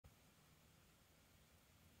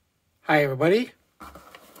Hi everybody.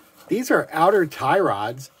 These are outer tie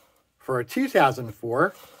rods for a 2004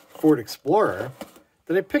 Ford Explorer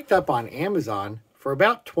that I picked up on Amazon for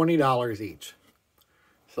about $20 each.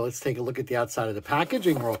 So let's take a look at the outside of the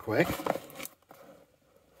packaging real quick.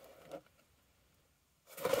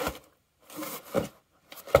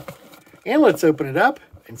 And let's open it up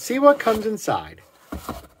and see what comes inside.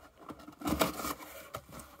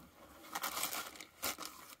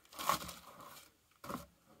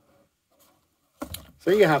 So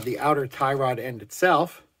you have the outer tie rod end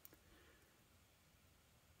itself.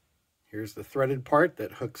 Here's the threaded part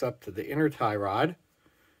that hooks up to the inner tie rod,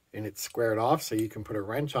 and it's squared off so you can put a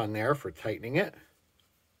wrench on there for tightening it.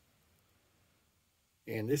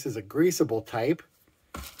 And this is a greaseable type.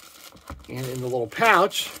 And in the little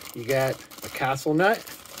pouch, you get a castle nut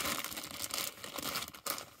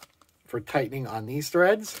for tightening on these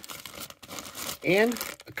threads, and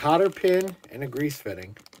a cotter pin and a grease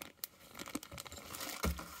fitting.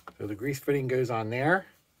 So the grease fitting goes on there,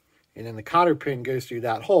 and then the cotter pin goes through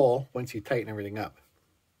that hole once you tighten everything up.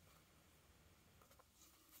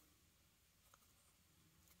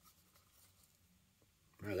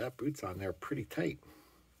 Now that boot's on there pretty tight.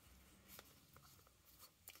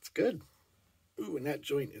 It's good. Ooh, and that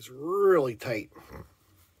joint is really tight.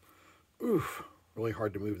 Oof, really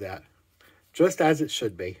hard to move that. Just as it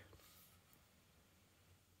should be.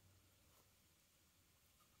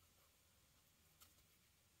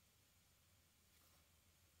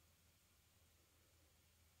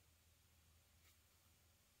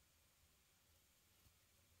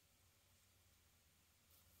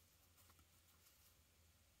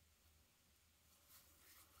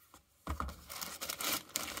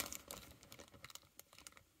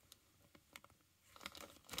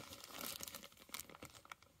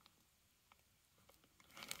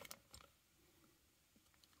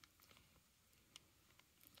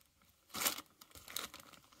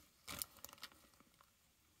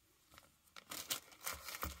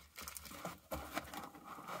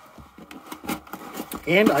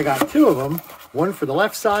 And I got two of them, one for the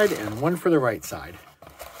left side and one for the right side.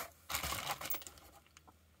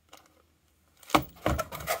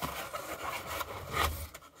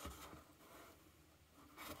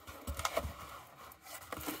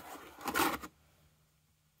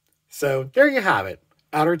 So there you have it.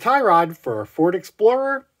 Outer tie rod for a Ford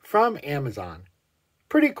Explorer from Amazon.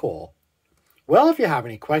 Pretty cool. Well, if you have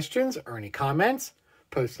any questions or any comments,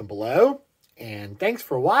 post them below. And thanks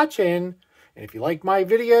for watching. And if you like my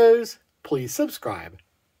videos, please subscribe.